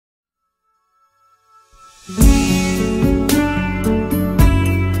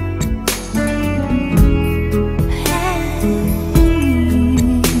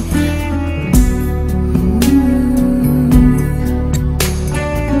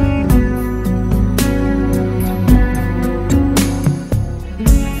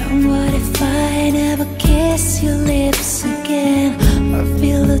Your lips again, or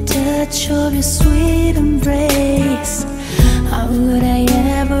feel the touch of your sweet embrace. How would I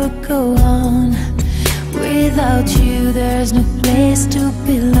ever go on? Without you there's no place to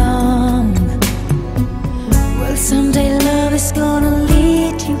belong. Well, someday love is gonna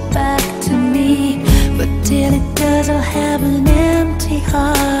lead you back to me, but till it does I'll have an empty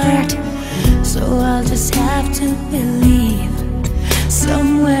heart. So I'll just have to believe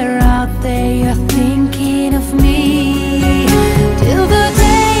somewhere out there you're thinking of me. Till the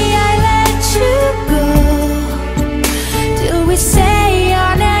day I let you go, till we say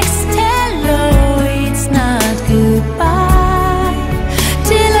our next hello, it's not goodbye.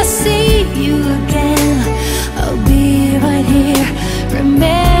 Till I see you again, I'll be right here,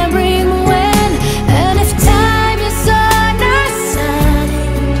 remembering when. And if time is on our side,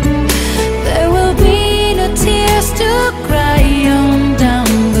 there will be no tears to cry on down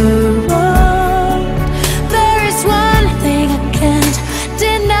the road. There is one thing I can't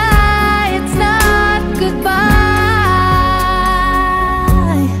deny, it's not goodbye.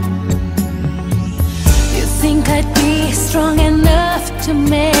 You think I'd be strong enough to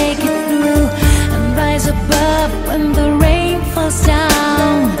make it through and rise above when the rain falls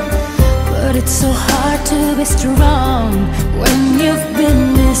down, but it's so hard to be strong when you've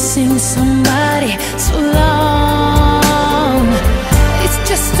been missing somebody so long.